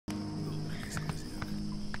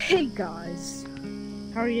Hey guys,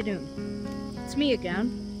 how are you doing? It's me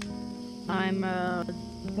again. I'm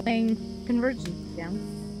playing ConVRgence again.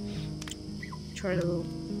 Try to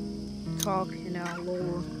talk in a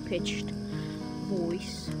lower pitched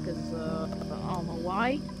voice because I don't know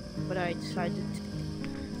why, but I decided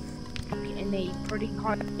to talk in a pretty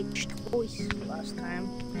high pitched voice last time,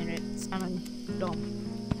 and it sounded dumb.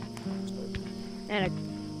 And it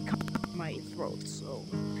cut my throat, so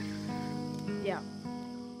yeah.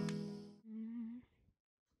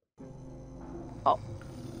 Oh,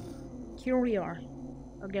 here we are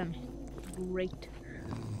again. Great.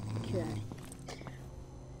 Okay.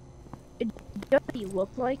 It doesn't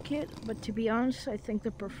look like it, but to be honest, I think the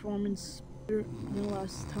performance is better than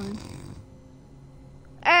last time.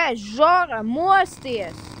 Hey, Jora,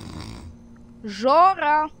 mostra!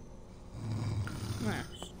 Jora! Ah,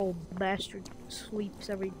 this old bastard sleeps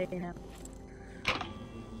every day now.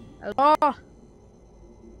 Hello?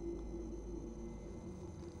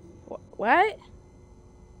 What?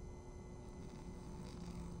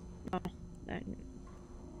 No.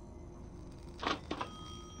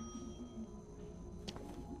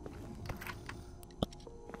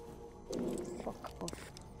 Fuck off.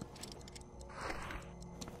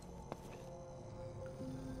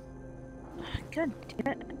 God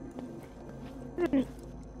damn it.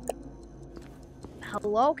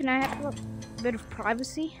 Hello? Can I have a bit of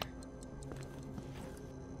privacy?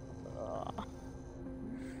 I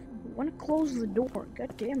want to close the door.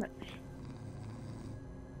 God damn it.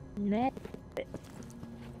 Mad.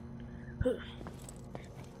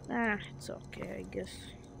 It's okay, I guess.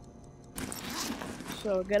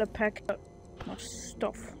 So I gotta pack up my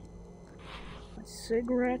stuff. My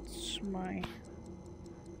cigarettes, my...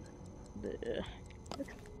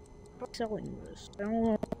 I'm selling this. I don't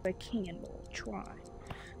know if I can, but I'll try.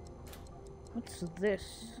 What's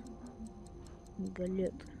this?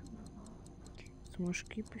 Галет.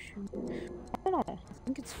 Смешки пищу. I don't know. I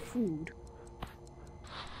think it's food.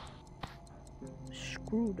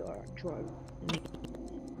 Screwdriver.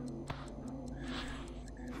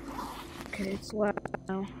 Okay, it's loud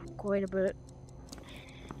now. Quite a bit.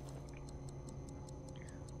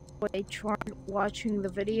 I tried watching the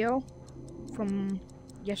video from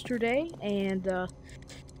yesterday, and I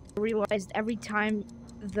realized every time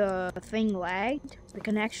the thing lagged, the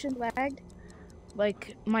connection lagged,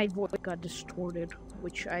 like my voice got distorted,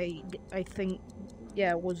 which I think,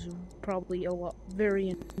 yeah, was probably a lot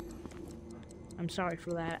very. I'm sorry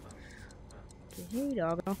for that. Okay, hey,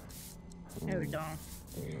 doggo. How you doing?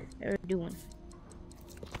 How you doing?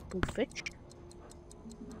 Fish?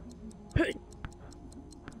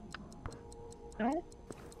 No?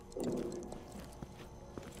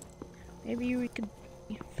 Maybe we could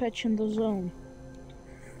fetch in the zone.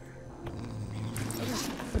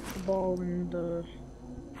 Put the ball in the...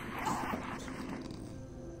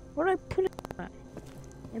 Where'd I put it at?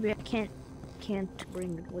 Maybe I can't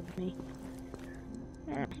bring it with me.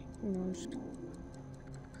 Who knows?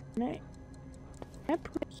 Can I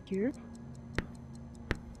put it here?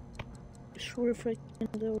 Sure, if I can,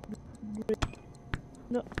 that would be great.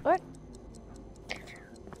 No, what?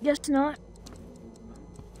 Guess not.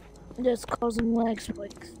 That's causing lag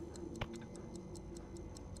spikes.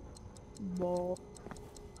 Ball.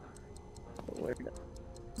 Where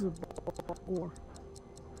the ball? Or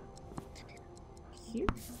here?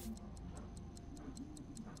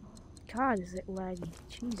 God, is it laggy?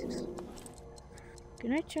 Jesus.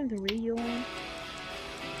 Can I turn the radio on?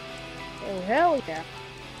 Oh, hell yeah.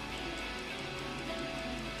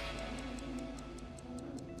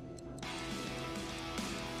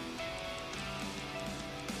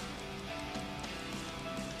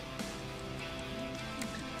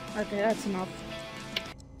 Okay, that's enough.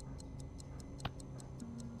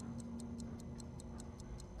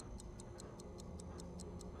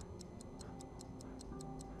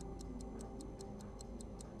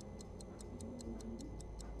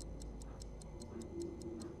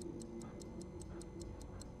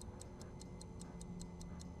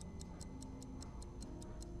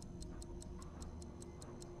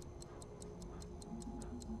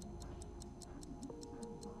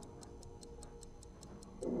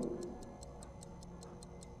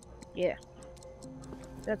 Yeah,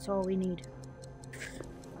 that's all we need.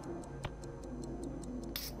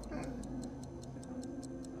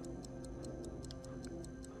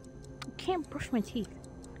 I can't brush my teeth.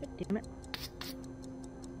 God damn it.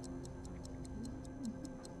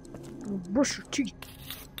 Brush your teeth.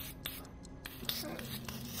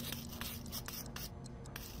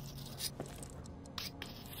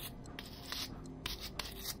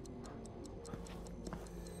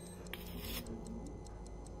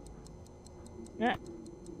 Yeah.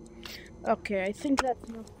 Okay, I think that's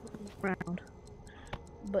enough round.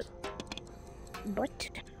 But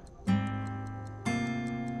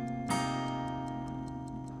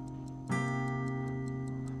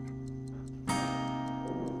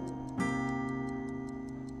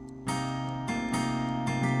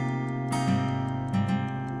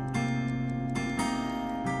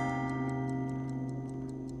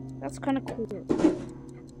that's kind of cool.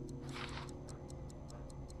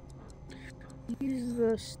 Use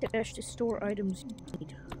the stash to store items you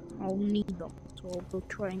need. I'll need them, so I'll go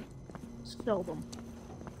try and sell them.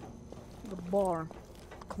 The bar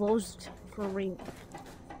closed for rain.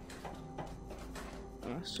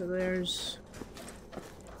 So there's.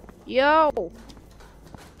 Yo!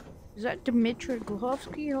 Is that Dmitry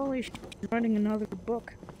Gluhovsky? Holy shit, he's writing another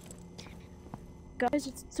book. Guys,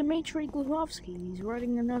 it's Dmitry Gluhovsky. He's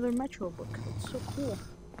writing another Metro book. That's so cool.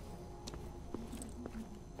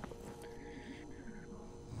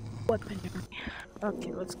 Weaponry.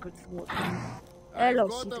 Okay, let's go for weaponry. Hello,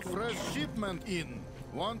 I've got a fresh shipment in.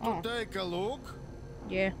 Want to take a look?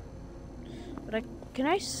 Yeah. But can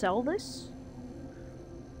I sell this?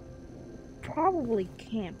 Probably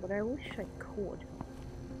can't, but I wish I could.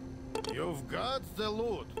 You've got the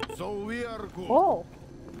loot, so we are good. Oh!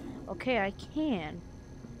 Okay, I can.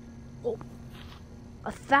 Oh.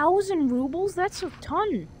 1,000 rubles? That's a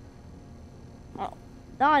ton! Oh,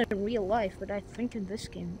 not in real life, but I think in this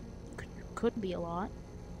game could be a lot.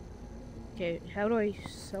 Okay, how do I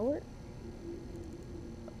sell it?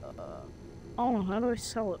 Oh, how do I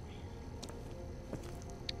sell it?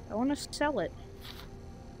 I want to sell it.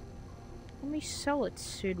 Let me sell it,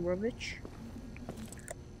 Sidrovich.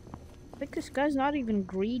 I think this guy's not even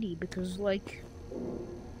greedy because, like,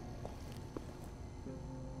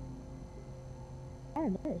 I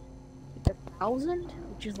don't know, 1,000,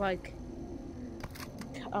 which is like,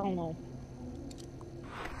 I don't know,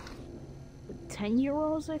 10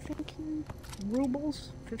 euros, I think, in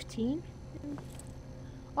rubles, 15.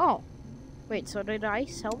 Oh, wait, so did I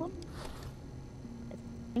sell them? I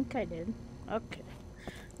think I did. Okay.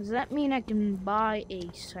 Does that mean I can buy a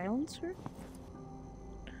silencer?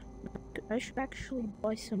 I should actually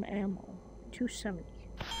buy some ammo. 270.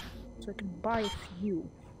 So I can buy a few.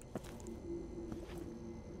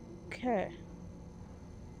 Okay.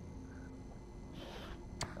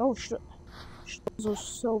 Oh, should also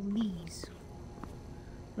sell these.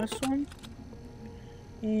 This one.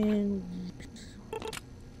 And this.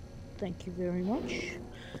 Thank you very much. It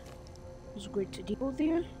was great to deal with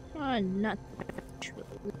you. Not actually,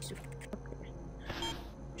 which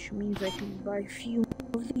means I can buy a few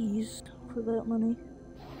of these for that money.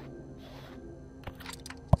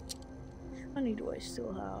 How many do I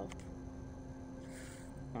still have?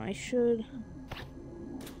 I should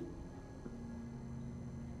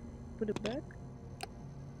put it back.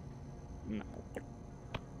 No.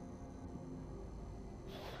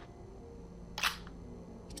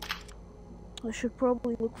 I should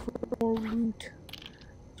probably look for more loot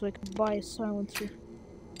so I can buy a silencer.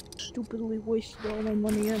 Stupidly wasted all my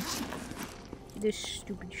money on this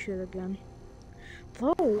stupid shit again.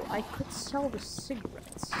 Though I could sell the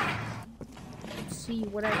cigarettes. Let's see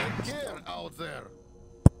what I can sell out there.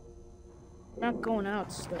 Not going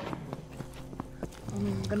out still.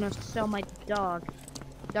 I'm gonna sell my dog.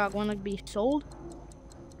 Dog wanna be sold?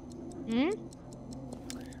 Hmm?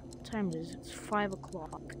 What time is it? It's 5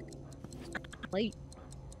 o'clock. It's late.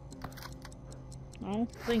 I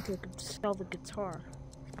don't think I could sell the guitar.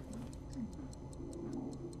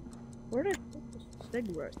 Where did I put the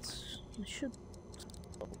cigarettes? I should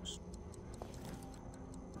suppose.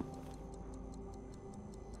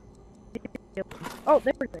 Oh,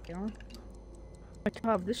 there we go. I can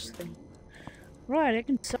have this thing. Right, I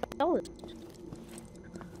can sell it.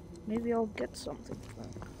 Maybe I'll get something for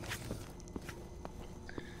it.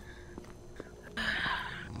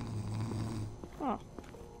 Oh.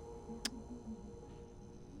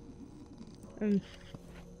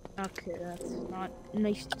 Okay, that's not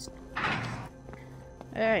nice to say.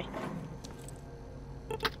 Hey.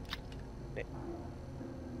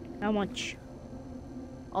 How much?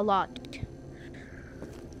 A lot.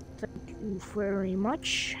 Thank you very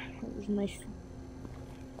much. It was nice to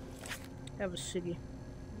have a ciggy.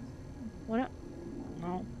 What?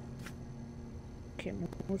 No. Okay,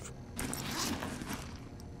 move.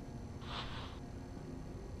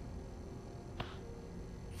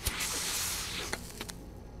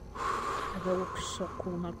 That looks so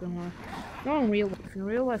cool, not gonna lie. Not in real life. In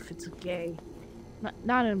real life, it's gay.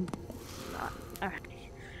 Not in.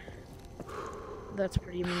 That's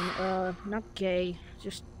pretty mean. Not gay.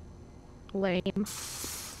 Just lame.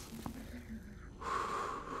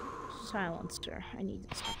 Silencer. I need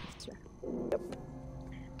a silencer. Yep.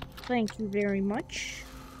 Thank you very much.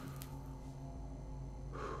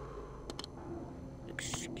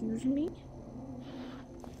 Excuse me?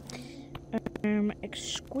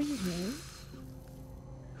 Excuse me?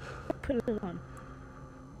 Put it on.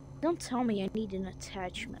 Don't tell me I need an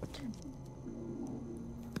attachment.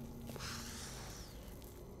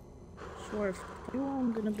 So if you,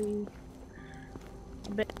 I'm gonna be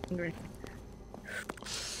a bit angry.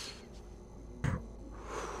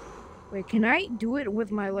 Wait, can I do it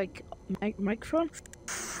with my, like, microphone?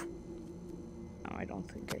 No, I don't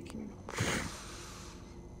think I can.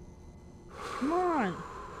 Come on!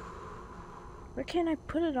 Where can I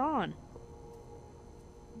put it on?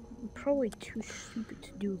 I'm probably too stupid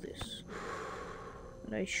to do this.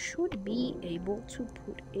 But I should be able to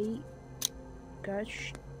put a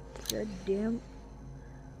goddamn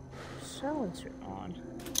silencer on.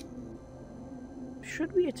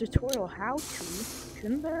 Should be a tutorial how to,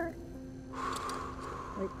 shouldn't there?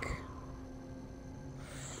 Like,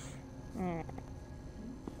 I'm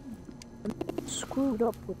screwed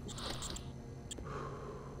up with this.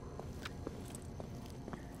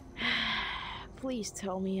 Please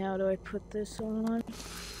tell me, how do I put this on?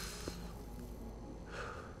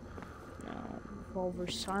 No, revolver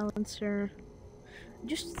silencer. It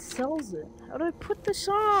just sells it. How do I put this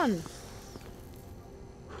on?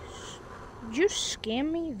 Did you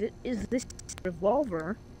scam me? Is this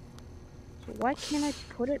revolver? So why can't I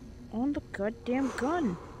put it on the goddamn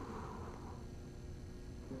gun?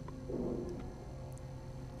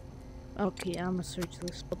 Okay, I'm gonna search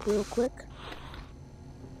this up real quick.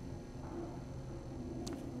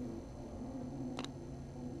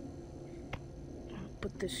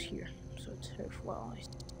 Put this here, so it's worthwhile.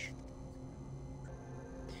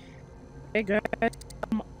 Hey guys,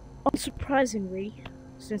 unsurprisingly,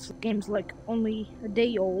 since the game's like only a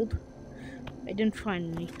day old, I didn't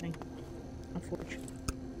find anything,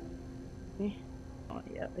 unfortunately. Oh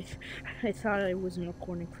yeah, I thought I wasn't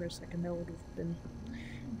recording for a second. That would have been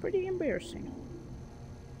pretty embarrassing.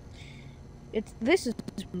 This is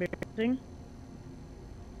embarrassing.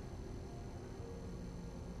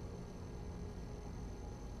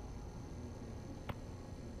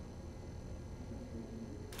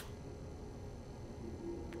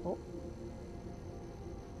 Oh.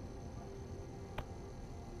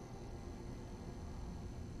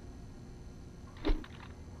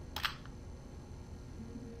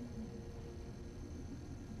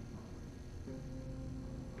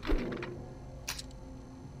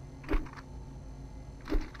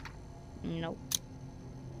 Nope.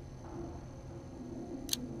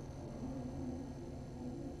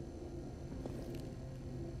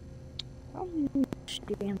 I don't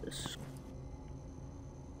understand this.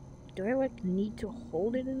 Do I like need to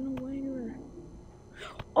hold it in a way or?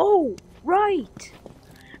 Oh, right!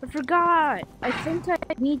 I forgot! I think I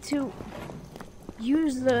need to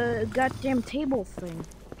use the goddamn table thing.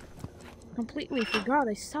 Completely forgot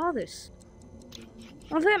I saw this.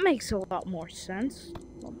 Well, that makes a lot more sense.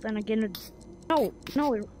 Well, then again, no,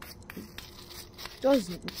 it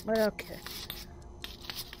doesn't. But okay.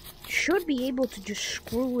 Should be able to just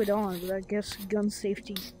screw it on, but I guess gun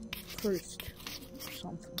safety first or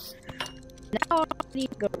something. Now I need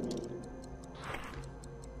to go.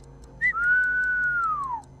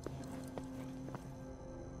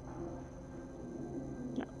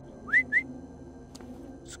 No.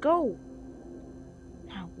 Let's go.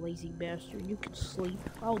 Oh, lazy bastard, you can sleep.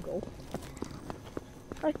 I'll go.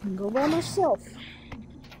 I can go by myself.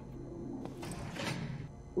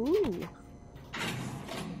 Ooh.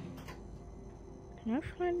 Can I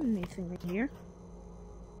find anything in here?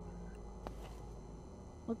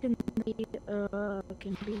 What can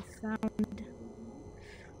be found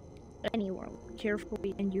anywhere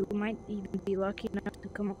carefully, and you might even be lucky enough to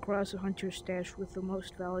come across a hunter's stash with the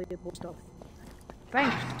most valuable stuff.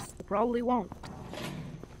 Thanks. You probably won't.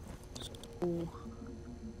 So,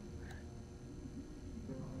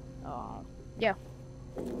 yeah.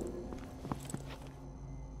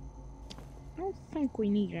 I don't think we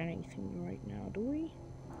need anything right now, do we?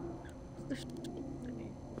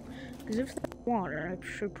 Because if there's water, I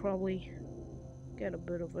should probably get a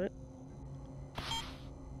bit of it.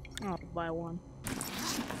 I'll buy one.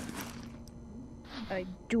 I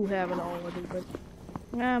do have it already, but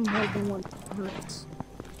I'm hoping one hurts.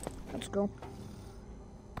 Let's go.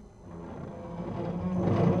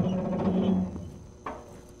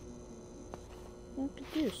 Look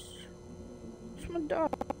at this. It's my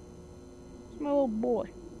dog. It's my little boy.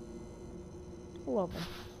 I love him.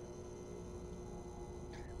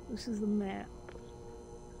 This is the map.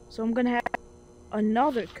 So I'm gonna have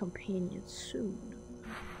another companion soon.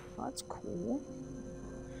 How That's cool.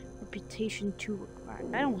 Reputation 2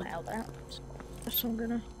 required. I don't have that. So I'm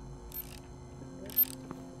gonna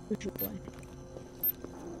push it away.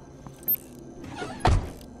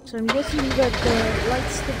 So I'm guessing that the light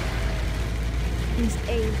stick is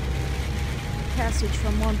a passage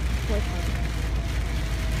from one place.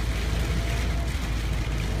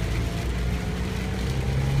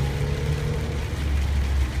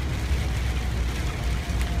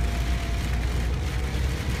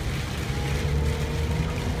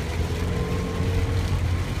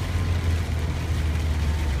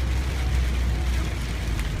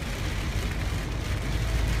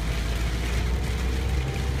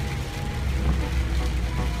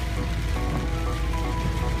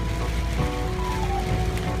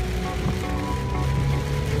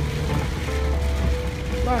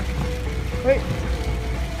 Wait,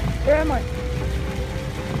 where am I?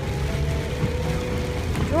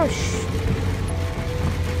 Gosh.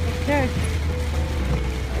 Okay.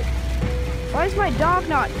 Why is my dog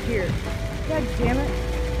not here? God damn it.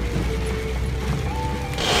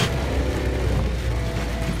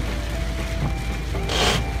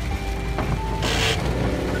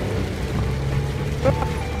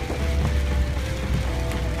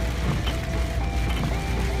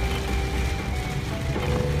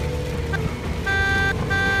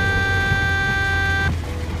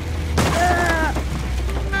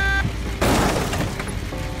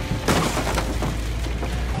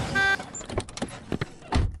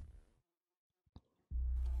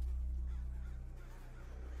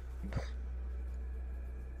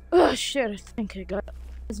 Oh shit, I think I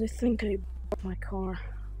broke my car.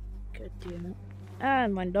 God damn it.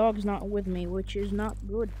 And my dog's not with me, which is not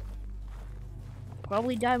good.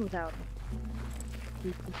 Probably die without him.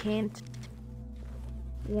 He can't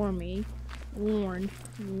warn me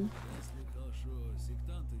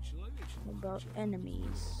about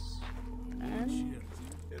enemies. And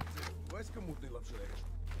Васька мутный лапшу даешь?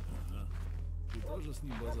 Ага. Ты тоже с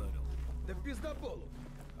ним базарил? Да пиздоболу.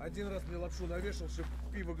 Один раз мне лапшу навешал, что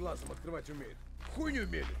пиво глазом открывать умеет. Хуй не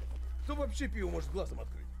умели. Кто вообще пиво может глазом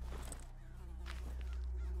открыть?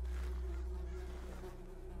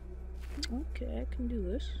 Okay, I can do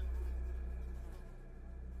this.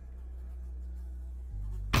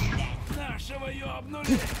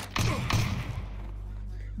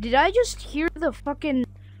 Did I just hear the fucking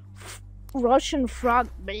Russian frog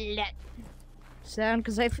sound?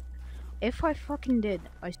 Because if I fucking did,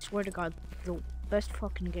 I swear to God, the best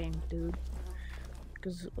fucking game, dude.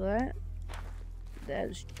 Because that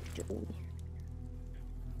is Joey.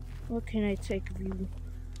 What can I take of you,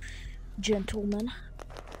 gentlemen?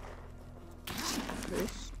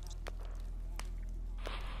 This.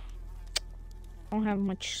 I don't have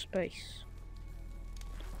much space.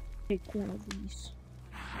 Take one of these.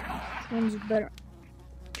 Which one's better?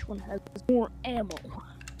 Which one has more ammo?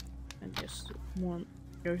 And just more.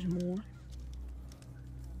 There's more.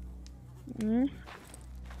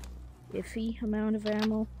 Iffy amount of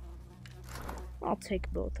ammo. I'll take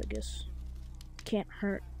both, I guess. Can't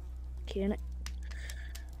hurt, can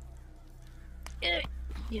it?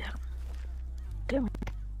 Yeah. Come on.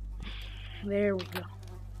 There we go.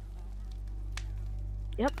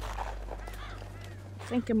 Yep. I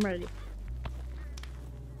think I'm ready.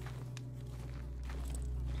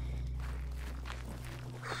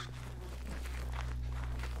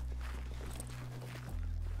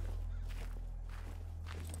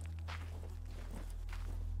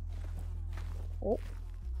 Oh.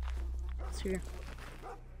 It's here.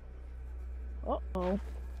 Uh-oh.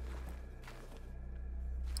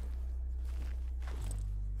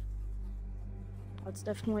 That's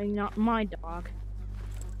definitely not my dog.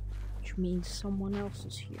 Which means someone else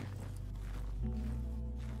is here.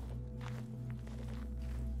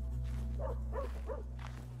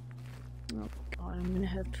 Oh god, I'm gonna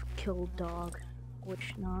have to kill a dog.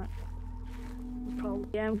 Which not.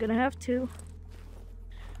 Probably am gonna have to.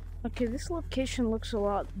 Okay, this location looks a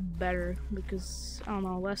lot better because, I don't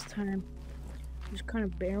know, last time it was kind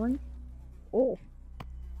of barren. Oh.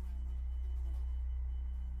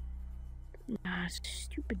 Ah,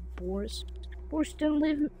 stupid Boris. Boris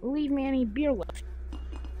didn't leave me any beer left.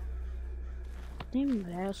 Damn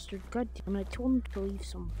bastard. God damn it, I told him to leave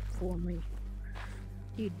some for me.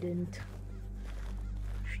 He didn't.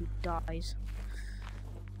 She dies.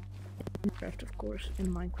 In Minecraft, of course.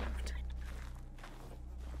 In Minecraft.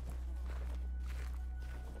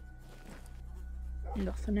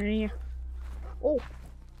 Nothing in here. Oh!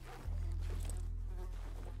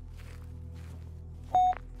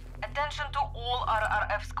 Attention to all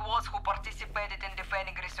RRF squads who participated in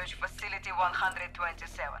defending Research Facility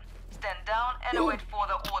 127. Stand down and wait for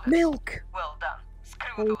the orders. Milk! Well done. Screw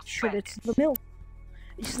Holy those shit, bandits. it's the milk.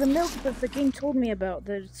 It's the milk that the game told me about,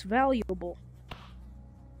 that it's valuable.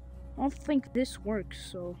 I don't think this works,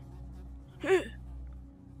 so...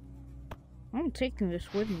 I'm taking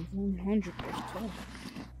this with me, 100%.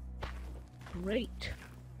 Great.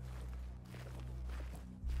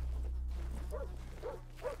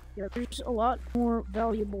 Yeah, there's a lot more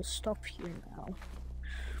valuable stuff here now.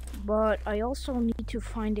 But I also need to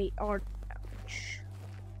find a art pouch.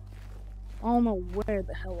 I don't know where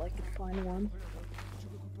the hell I can find one.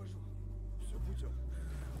 Все путем.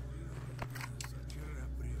 Вчера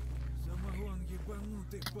при самогон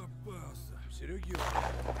ебанутый попался. Сереги,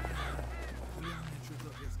 Глянь,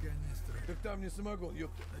 чуток из канистры. так там не самогон,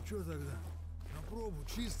 ёпта. А чё тогда? На пробу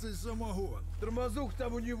чистый самогон. Тормозух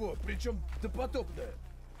там у него, причем допотопная.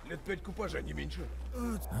 Лет 5 купажа, не меньше.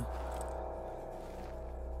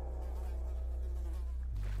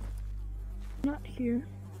 Not here.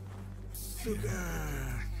 Сука,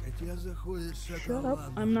 хотя заходит Shut up, шоколад.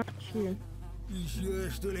 I'm not here. Еще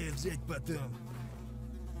что ли взять потом?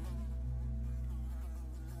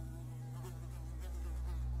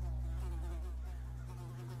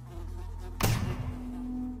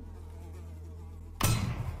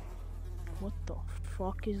 What the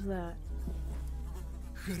fuck is that?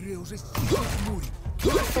 Харе уже стихнул.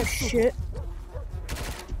 Oh shit.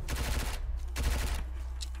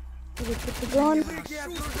 Did I put the gun?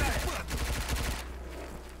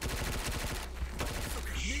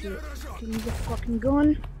 Shit. Give me the fucking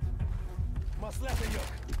gun. Маслята, ёк.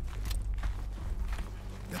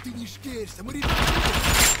 Да ты не шкерься, мы Ты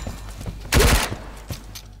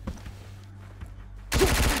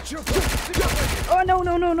чё, себя поведешь? Oh no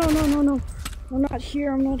no no no no no no. I'm not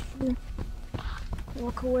here, I'm not here.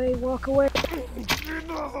 Walk away, walk away.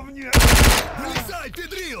 Хреново мне! Вылезай,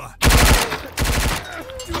 педрила!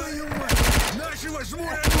 Твою мать! Нашего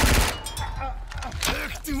жмуря!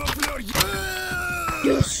 Эх ты воплёр!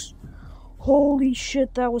 Yes! Holy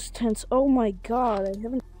shit, that was tense. Oh my god, I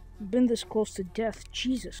haven't been this close to death.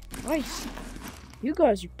 Jesus Christ. You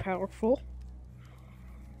guys are powerful.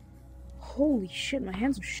 Holy shit, my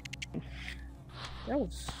hands are shaking. That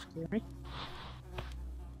was scary.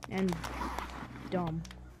 And dumb.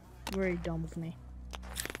 Very dumb of me.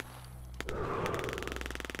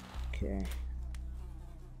 Okay.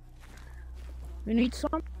 You need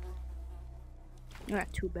some?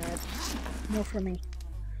 Not too bad. More for me.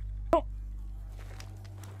 Oh!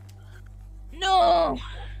 No!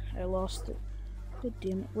 I lost it. God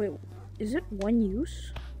damn it. Wait, is it one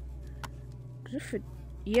use? 'Cause if it...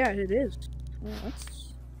 Yeah, it is. Well,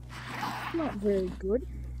 that's not very good.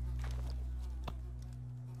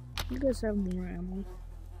 You guys have more ammo.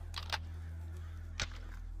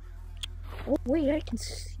 Oh wait, I can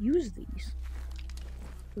use these.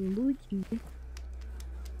 Loot you.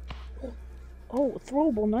 Oh, a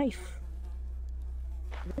throwable knife.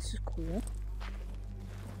 This is cool.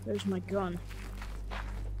 There's my gun.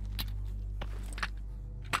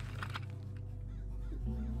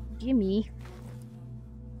 Gimme.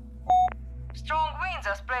 Strong winds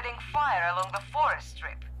are spreading fire along the forest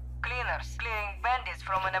strip. Cleaners clearing bandits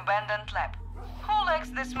from an abandoned lab. Who likes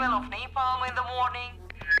the smell of napalm in the morning?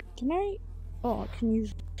 Can I? Oh, I can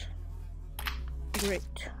use it.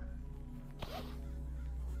 Great.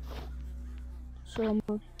 So I'm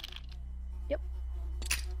yep.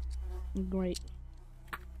 Great.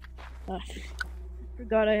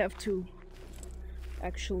 Forgot I have to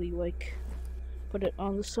actually like put it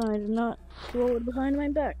on the side and not throw it behind my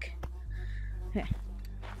back. Heh.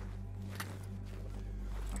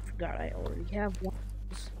 I forgot I already have one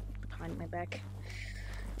behind my back.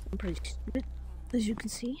 I'm pretty stupid, as you can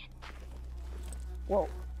see. Whoa,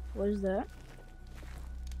 what is that?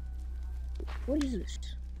 What is this?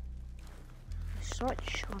 I saw it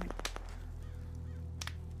shine.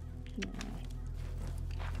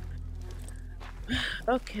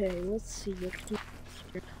 Okay, let's see. Let's do this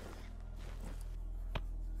here. I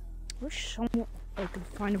wish someone I could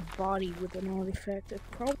find a body with an artifact. I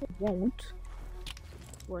probably won't.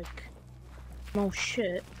 Like, no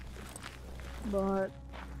shit. But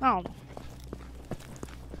I don't know.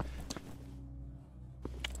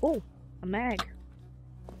 Oh, a mag.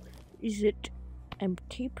 Is it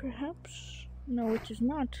empty, perhaps? No, it is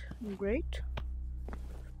not. Great.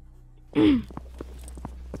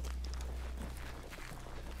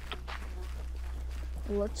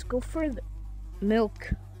 Let's go further.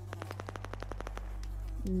 Milk.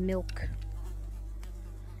 Milk.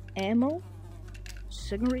 Ammo?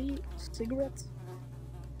 Cigarettes?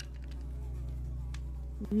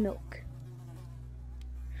 Milk.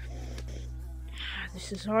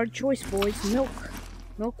 This is a hard choice, boys. Milk.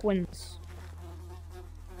 Milk wins.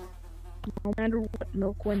 No matter what,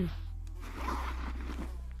 milk wins.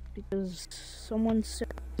 Because someone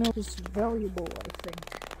said milk is valuable, I think.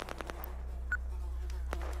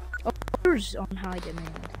 Oh, water's on high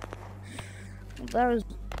demand. Well, that was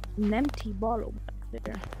an empty bottle back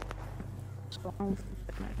there. So I don't think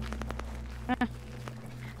that matters.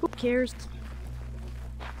 Who cares?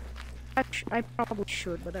 I probably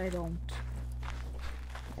should, but I don't.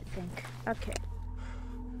 I think. Okay.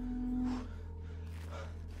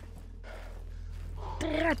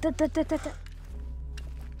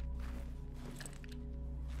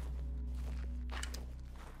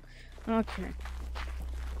 Okay.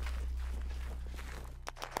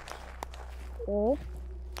 Oh,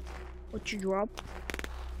 what you drop?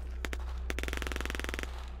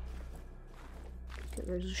 Okay,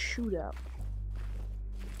 there's a shootout.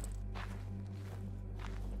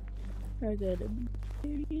 I gotta be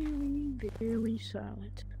very, very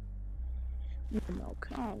silent. No milk.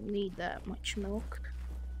 I don't need that much milk.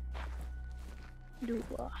 Do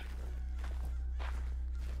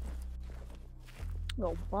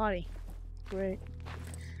oh, body. Great.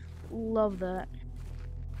 Love that.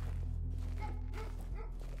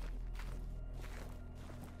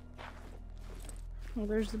 Well,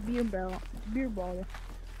 there's the beer bottle.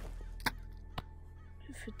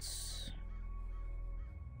 If it's...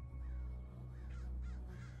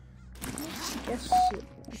 Yes.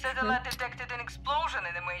 Satellite detected an explosion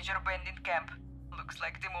in a major bandit camp. Looks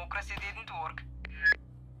like democracy didn't work.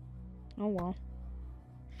 Oh well.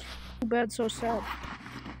 Too bad, so sad.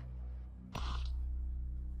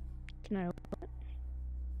 Can I open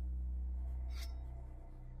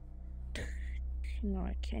it? No,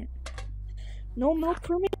 I can't. No milk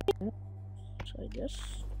for me. So I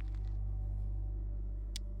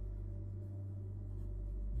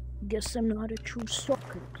guess I'm not a true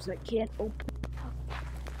sucker because I can't open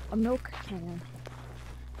a milk can.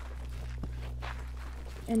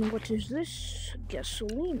 And what is this?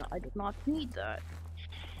 Gasoline. I do not need that.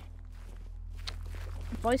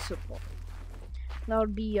 Bicycle. That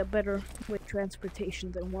would be a better way of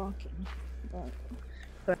transportation than walking.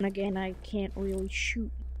 But then again, I can't really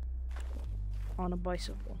shoot on a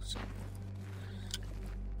bicycle, so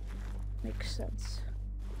makes sense.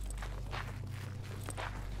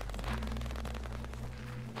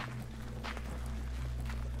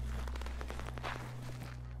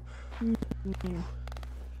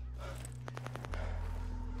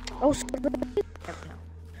 Oh, so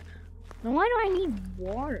now why do I need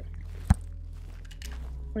water?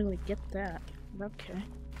 Really get that. Okay.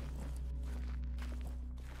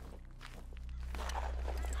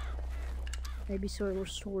 Maybe so it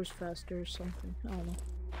restores faster or something. I don't know.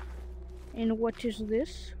 And what is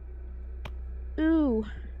this? Ooh,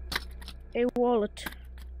 a wallet.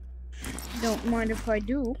 Don't mind if I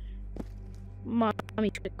do.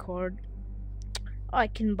 Mommy card. I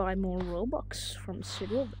can buy more Robux from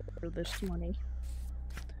Citadel for this money.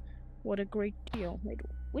 What a great deal. Wait,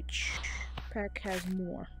 which pack has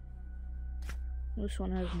more? This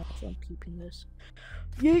one has more, so I'm keeping this.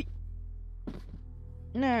 Yay!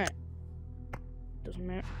 Nah. Doesn't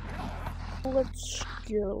matter. Let's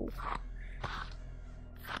go.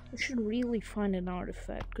 I should really find an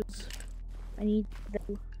artifact, because I need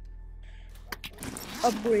to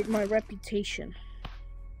upgrade my reputation.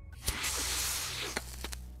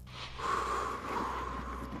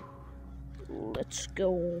 Let's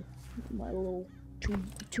go, my little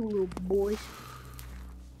two little boys.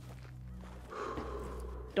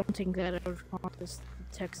 Don't take that out of context.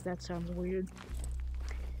 Text, that sounds weird.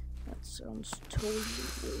 That sounds totally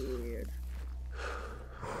weird.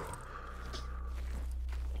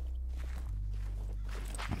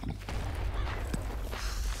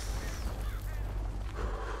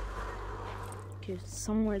 Okay,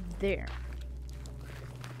 somewhere there.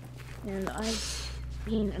 And I've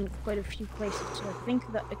been in quite a few places, so I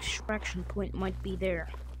think the extraction point might be there,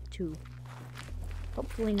 too.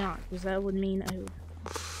 Hopefully not, because that would mean I would...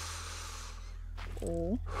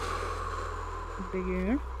 Oh.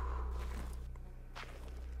 Bigger.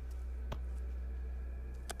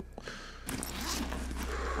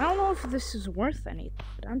 I don't know if this is worth anything,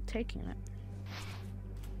 but I'm taking it.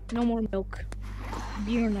 No more milk.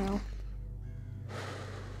 Beer now.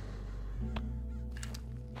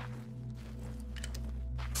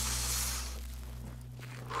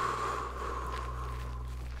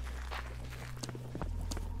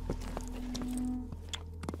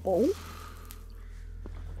 Oh?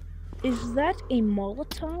 Is that a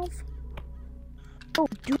Molotov? Oh,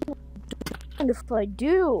 dude. And if I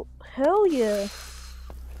do, hell yeah.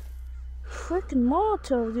 Frickin'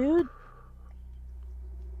 Molotov, dude.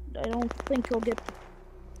 I don't think I'll get the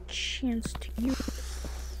chance to use it.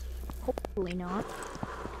 Hopefully not.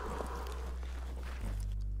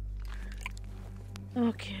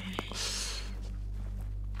 Okay.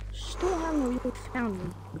 Still haven't really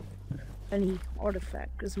found any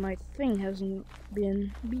artifact because my thing hasn't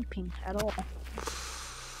been beeping at all.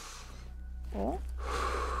 Oh?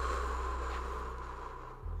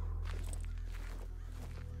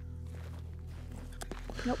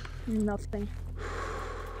 Nope, nothing.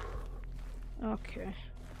 Okay.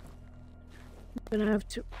 I'm gonna have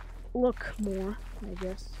to look more, I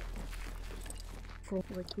guess. For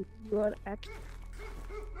like good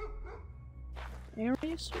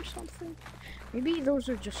areas or something. Maybe those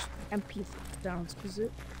are just MP sounds, because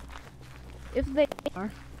if they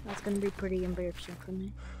are, that's gonna be pretty embarrassing for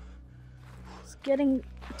me. It's getting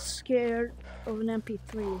scared of an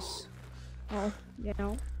MP3 is, well, you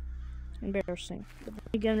know, embarrassing. But then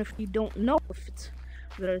again, if you don't know if it's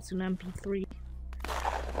an MP3,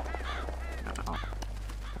 I'm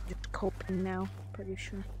just coping now, pretty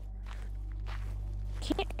sure.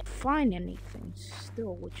 Can't find anything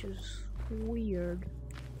still, which is weird.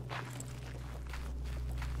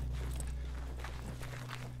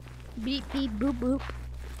 Beep beep boop boop.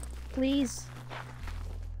 Please.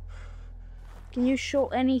 Can you show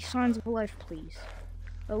any signs of life, please?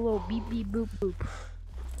 Hello, beep beep boop boop.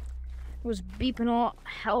 It was beeping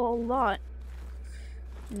a lot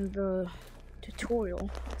in the tutorial.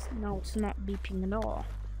 Now it's not beeping at all.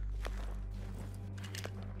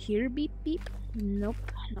 Here beep beep?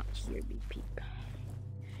 Nope, not here beep beep.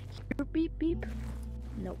 Here beep beep?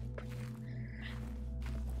 Nope.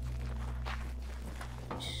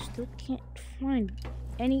 Still can't find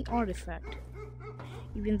any artifact,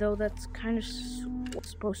 even though that's kind of what I'm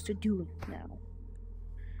supposed to do now.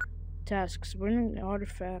 Tasks: bring an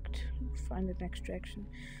artifact, find an extraction,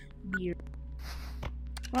 beer.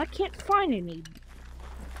 Well, I can't find any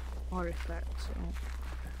artifacts, so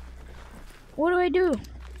what do I do?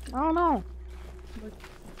 I don't know. What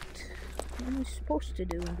am I supposed to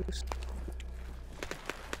do in this?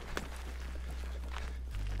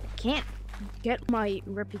 I can't get my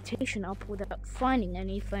reputation up without finding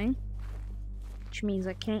anything, which means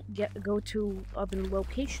I can't go to other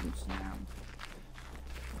locations now.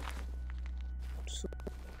 So,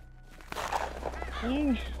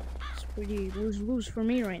 yeah, it's pretty lose-lose for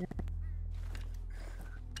me right now.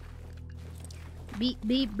 Beep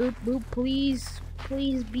beep boop boop, please,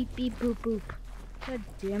 please beep beep boop boop. God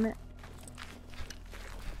damn it.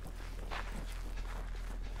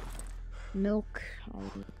 Milk. I'll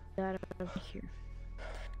leave that over here.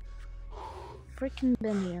 Freaking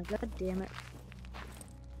been here. God damn it.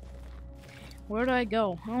 Where'd I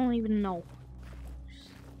go? I don't even know.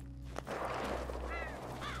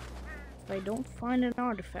 If I don't find an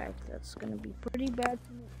artifact, that's gonna be pretty bad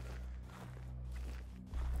for me.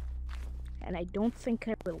 And I don't think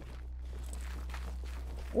I will.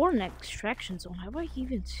 Or an extraction zone. Have I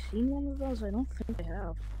even seen one of those? I don't think I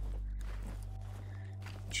have.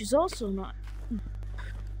 Which is also not...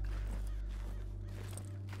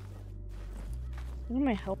 What am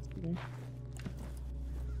I helping?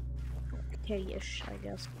 Okay-ish, I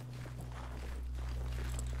guess.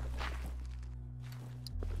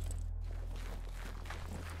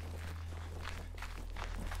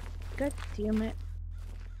 God damn it.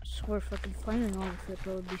 I swear if I could find an artifact,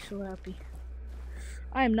 I would be so happy.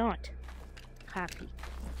 I am not happy.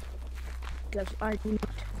 Because I do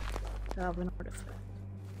not have an artifact.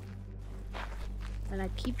 And I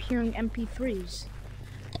keep hearing MP3s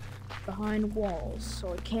behind walls,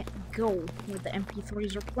 so I can't go where the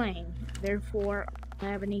MP3s are playing. Therefore, I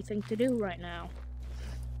don't have anything to do right now.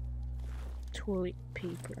 Toilet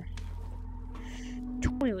paper.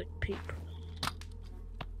 Toilet paper.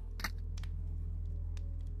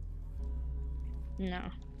 No.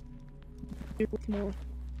 With more.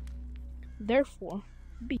 Therefore,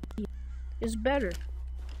 B is better.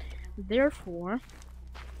 Therefore,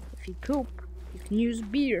 if you poop, you can use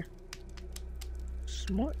beer.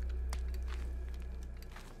 Smart.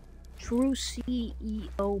 True CEO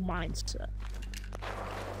mindset.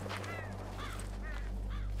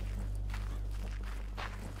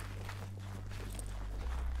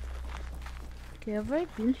 Okay, have I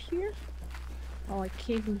been here? Oh, I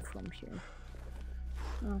came from here.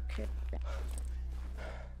 Okay.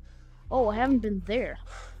 Oh, I haven't been there.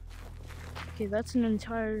 Okay, that's an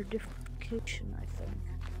entire different location, I think.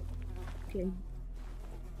 Okay.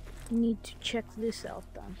 Need to check this out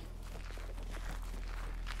then.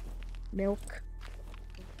 Milk.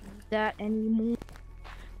 That anymore.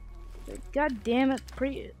 God damn it,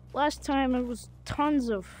 last time it was tons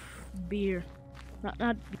of beer.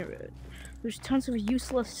 Not beer. There's tons of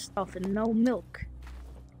useless stuff and no milk.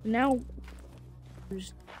 Now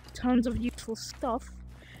there's tons of useful stuff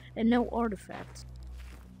and no artifacts.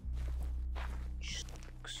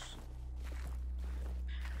 Shucks.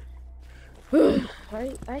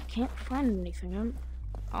 I can't find anything.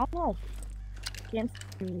 I don't know. Can't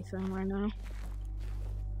find anything right now.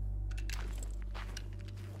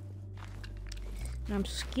 And I'm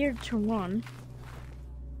scared to run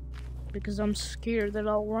because I'm scared that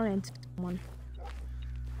I'll run into someone.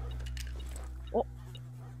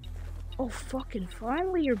 Oh, fucking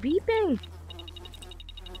finally, you're beeping!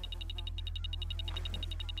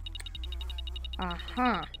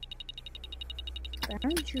 Aha.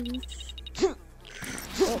 Found juice.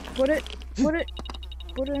 Oh, put it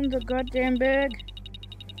in the goddamn bag.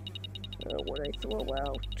 What I throw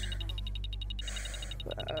out?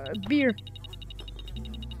 Beer.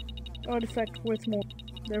 Artifact worth more,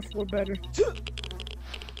 therefore better.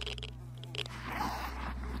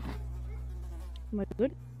 Am I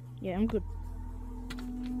good? Yeah, I'm good.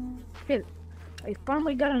 Hey, I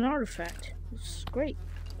finally got an artifact. This is great.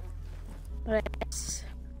 But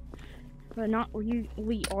they're not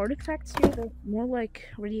really artifacts here, they're more like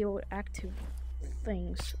radioactive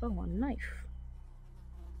things. Oh, a knife.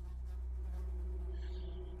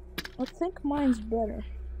 I think mine's better.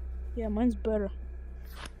 Yeah, mine's better.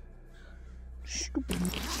 Stupid.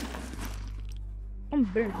 I'm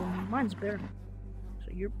better than you. Mine's better.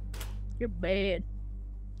 So you're bad.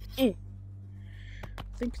 I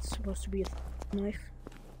think it's supposed to be a knife.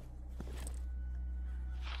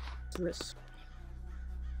 What's this?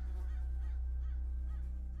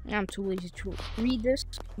 I'm too lazy to read this.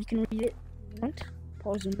 You can read it if you want.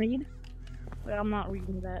 Pause and read. But I'm not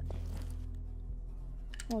reading that.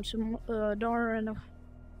 Oh, it's a daughter and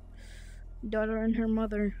her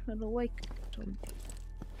mother at the lake. So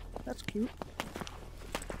that's cute.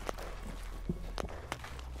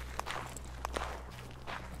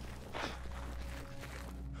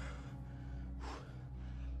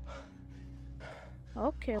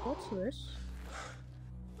 Okay, what's this?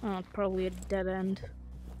 Oh, it's probably a dead end.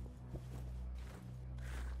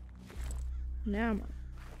 Now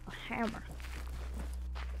a hammer.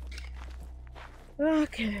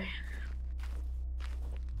 Okay.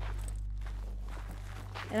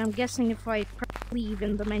 And I'm guessing if I press leave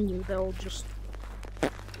in the menu, they'll just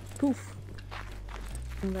poof.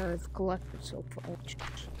 And I've collected so far.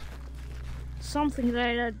 Something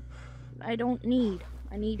that I don't need.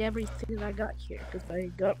 I need everything that I got here because I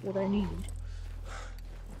got what I need.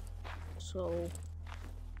 So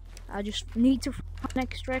I just need to find an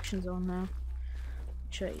extraction zone now,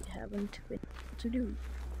 which I haven't been able to do.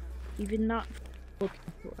 Even not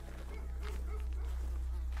looking for it.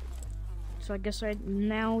 So I guess I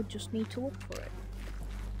now just need to look for it.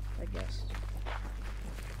 I guess.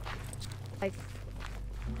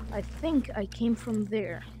 I think I came from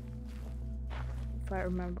there, if I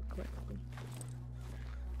remember correctly.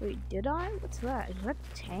 Wait, did I? What's that? Is that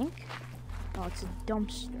a tank? Oh, it's a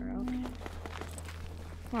dumpster. Okay.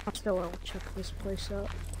 Well, still, I'll check this place out.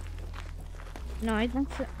 No, I don't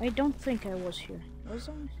think I was here. Was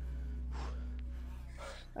I?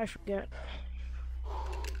 I forget.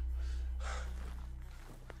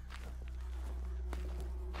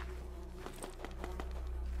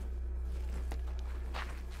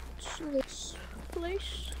 So this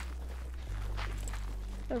place.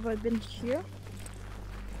 Have I been here?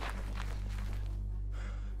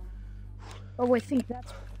 Oh, I think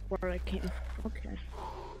that's where I came from. Okay.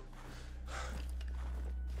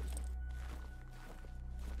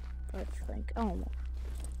 I think. Oh no.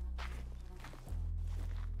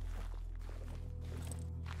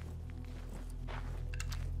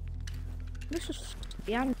 This is,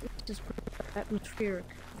 yeah, this is pretty atmospheric.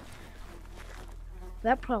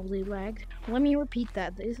 That probably lagged. Let me repeat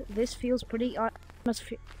that. This feels pretty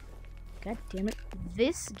atmospheric. God damn it.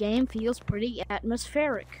 This game feels pretty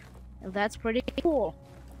atmospheric. And that's pretty cool.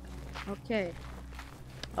 Okay.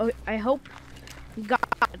 Oh, I hope you got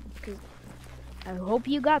that because I hope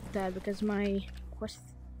you got that because my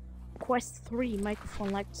Quest 3 microphone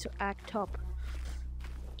likes to act up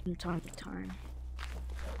from time to time.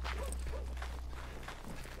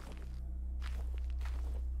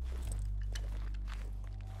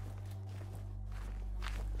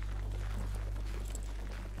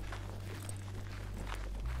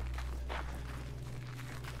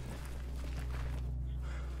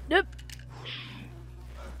 Nope. You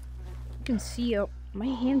can see my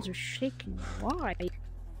hands are shaking. Why?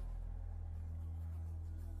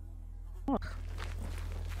 Ugh.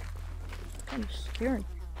 Kind of scary.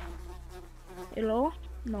 Hello?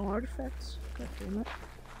 No artifacts. God damn it.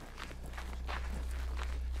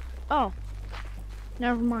 Oh.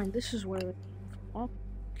 Never mind. This is where.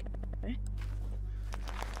 Okay.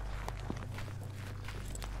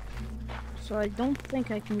 So I don't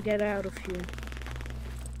think I can get out of here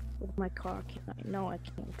with my car, can I? No, I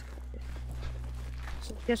can't.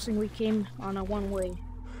 So I'm guessing we came on a one-way.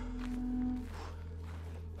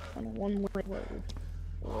 On a one-way road.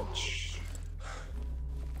 Which...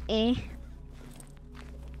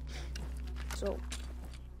 So...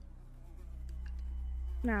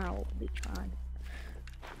 Now we'll be trying.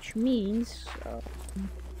 Which means...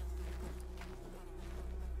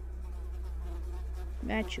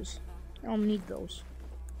 matches. I don't need those.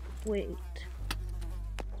 Wait.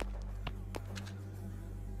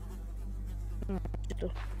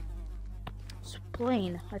 It's a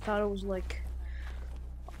plane. I thought it was like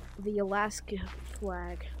the Alaska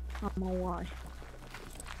flag. I don't know why.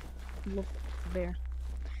 Look there.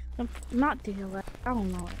 Not the Alaska. I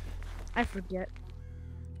don't know. I forget.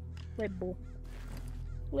 Label.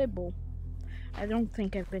 Label. I don't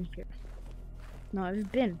think I've been here. No,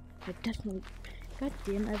 I've been. I definitely. God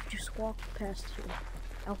damn, I've just walked past here.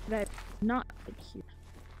 How could I have not been here?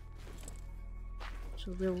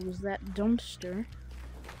 So there was that dumpster.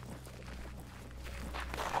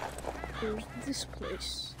 There's this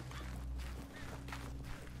place.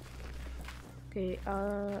 Okay,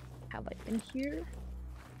 have I been here?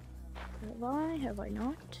 Have I? Have I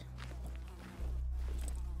not?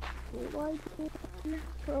 Will I be here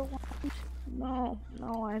for a while? No,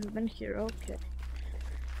 no, I haven't been here, okay.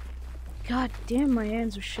 God damn, my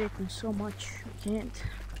hands are shaking so much. I can't.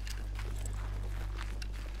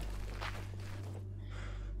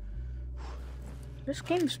 This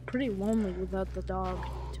game's pretty lonely without the dog,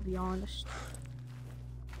 to be honest.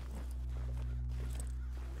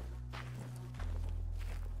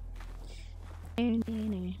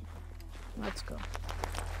 Let's go.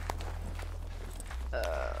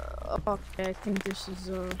 Okay, I think this is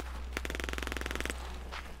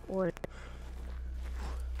what?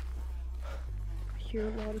 Hear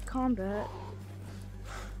a lot of combat.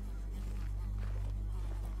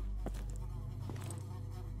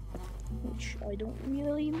 Which I don't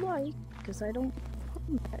really like, because I don't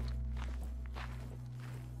combat.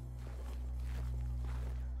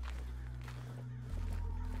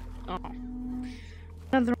 Oh.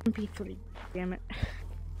 Another MP3, damn it.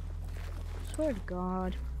 Swear to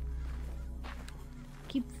God.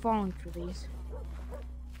 Keep falling for these.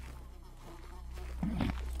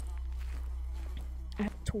 I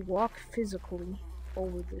have to walk physically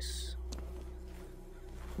over this.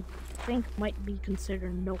 I think might be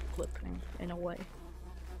considered no clipping in a way.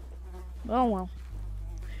 Oh well.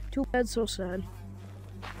 Too bad, so sad.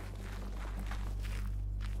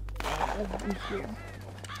 I've been here.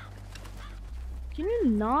 Can you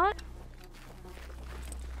not?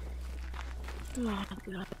 Oh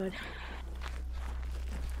God.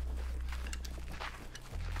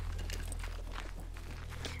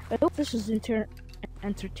 I hope this is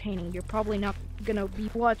entertaining. You're probably not gonna be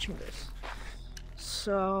watching this.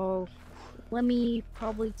 So, let me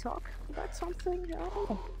probably talk about something. I don't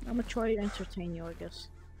know. I'm gonna try to entertain you, I guess.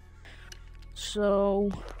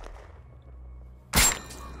 So...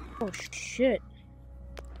 Oh shit.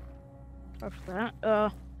 Sorry for that.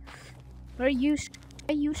 I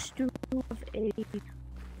used to have a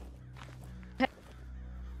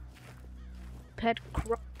pet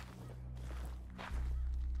crow.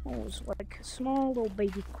 It was like a small little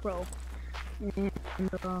baby crow. And it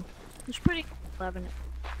was pretty cool having it.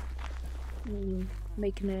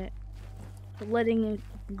 Making it, letting it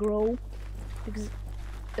grow. Because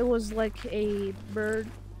it was like a bird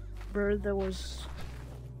that was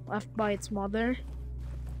left by its mother.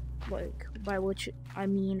 Like, by which I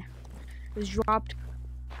mean, it was dropped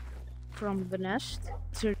from the nest,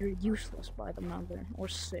 considered useless by the mother, or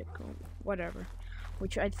sick, or whatever.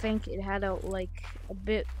 Which I think it had a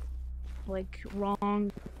bit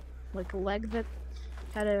wrong, like a leg that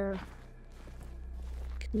had a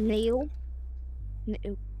nail,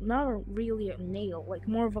 not really a nail, like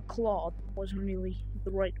more of a claw that wasn't really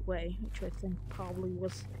the right way, which I think probably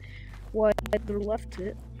was why Edgar left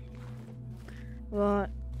it. But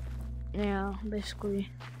yeah, basically,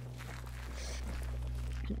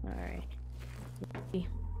 alright.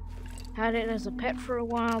 Had it as a pet for a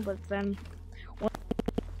while, but then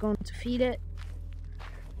going to feed it,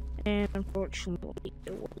 and unfortunately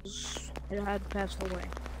it had passed away,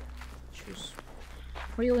 which was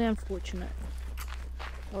really unfortunate.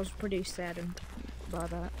 I was pretty saddened by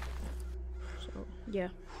that. So yeah.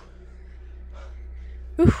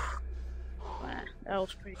 Whew. That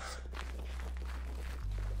was pretty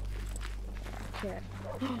sad.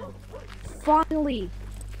 Okay. Finally!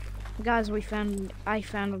 Guys, I found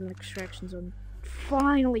an extraction zone.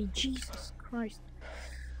 Finally! Jesus Christ.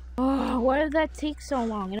 Oh, why did that take so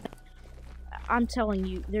long? And I'm telling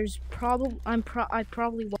you, there's I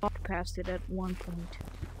probably walked past it at one point.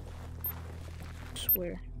 I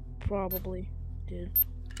swear, probably did.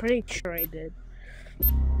 Pretty sure I did.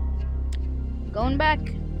 Going back.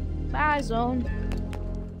 Bye, zone.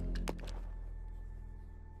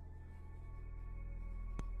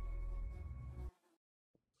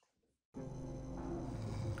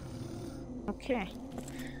 Okay.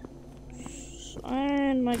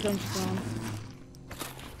 And my gun's gone.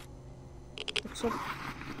 Except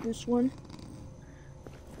this one,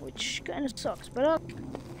 which kind of sucks, but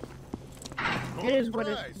it is what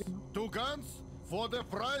it is. 2 guns for the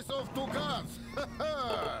price of 2 guns.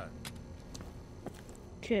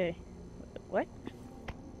 Okay. What?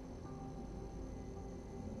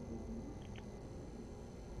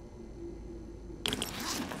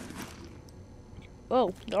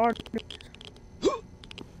 Oh, the art.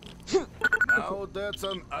 Now that's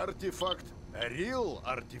an artifact, a real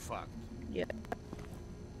artifact. Yeah.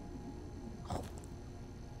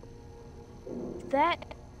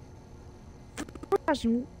 That.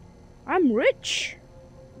 I'm rich.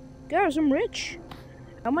 Guys, I'm rich.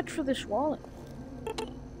 How much for this wallet?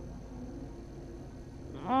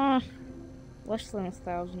 Less than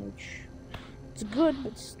 1,000, which it's good,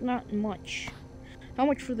 but it's not much. How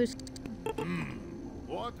much for this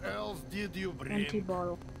What else did you bring? empty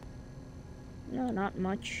bottle? No, not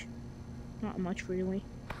much. Not much, really.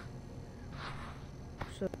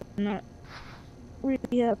 So, I'm not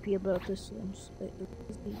really happy about this one.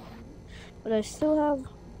 But I still have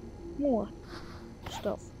more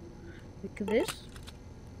stuff. Like this.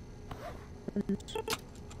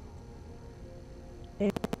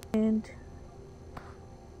 And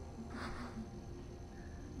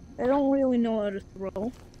I don't really know how to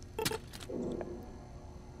throw.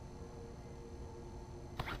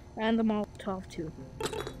 And the Molotov too.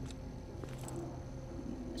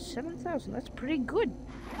 7,000, that's pretty good.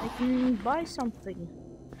 I can buy something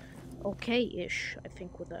okay-ish, I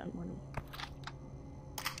think, with that money.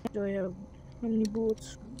 Do I have how many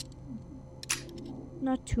bullets?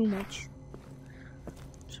 Not too much.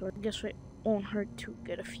 So I guess it won't hurt to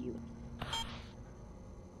get a few.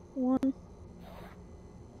 1,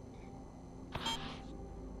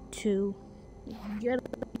 2. Get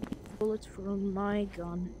bullets for my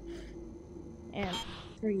gun. And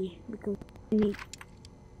 3, because I need.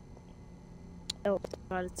 Oh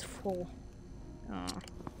god, it's full.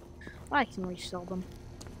 I can resell them.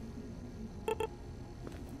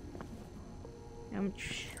 How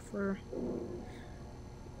much for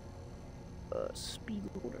a speed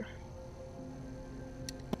loader?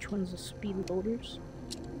 Which one's the speed loaders?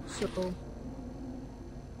 So,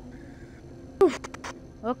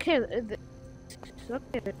 okay, this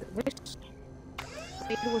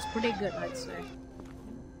it was pretty good, I'd say.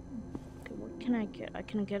 Okay, what can I get? I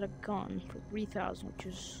can get a gun for 3,000, which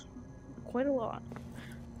is quite a lot.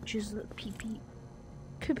 Which is the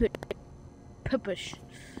Pipish.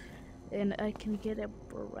 And I can get a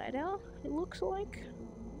Beretta, it looks like.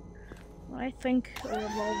 I think a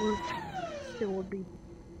revolver still would be.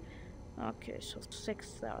 Okay, so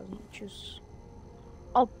 6,000, which is.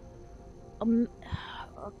 Oh,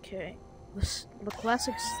 okay. The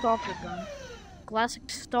classic stalker gun. Classic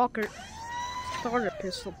stalker starter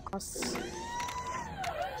pistol costs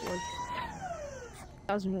like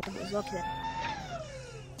 1,000 rubles. Okay.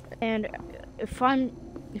 And if I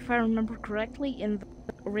remember correctly, in the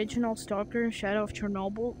original Stalker Shadow of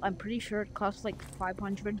Chernobyl, I'm pretty sure it cost like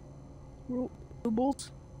 500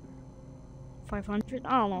 rubles. 500?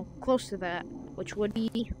 I don't know, close to that, which would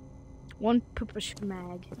be 1 Pupish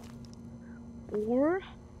mag, or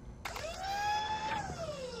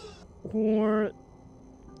a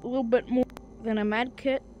little bit more than a med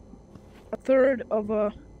kit, a third of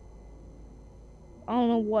a, I don't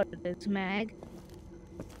know what it is, mag,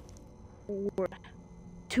 or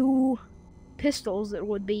 2 pistols it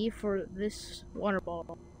would be for this water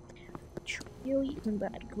bottle, which really isn't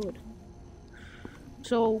that good.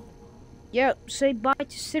 So, yeah, say bye to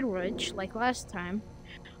Sidridge like last time.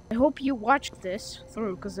 I hope you watched this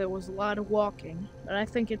through, because there was a lot of walking, but I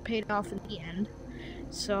think it paid off in the end.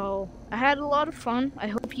 So, I had a lot of fun. I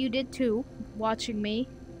hope you did too, watching me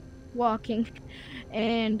walking.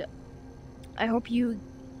 And I hope you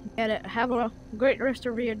have a great rest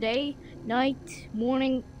of your day, night,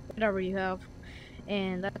 morning, whatever you have.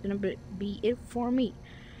 And that's gonna be it for me.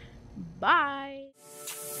 Bye!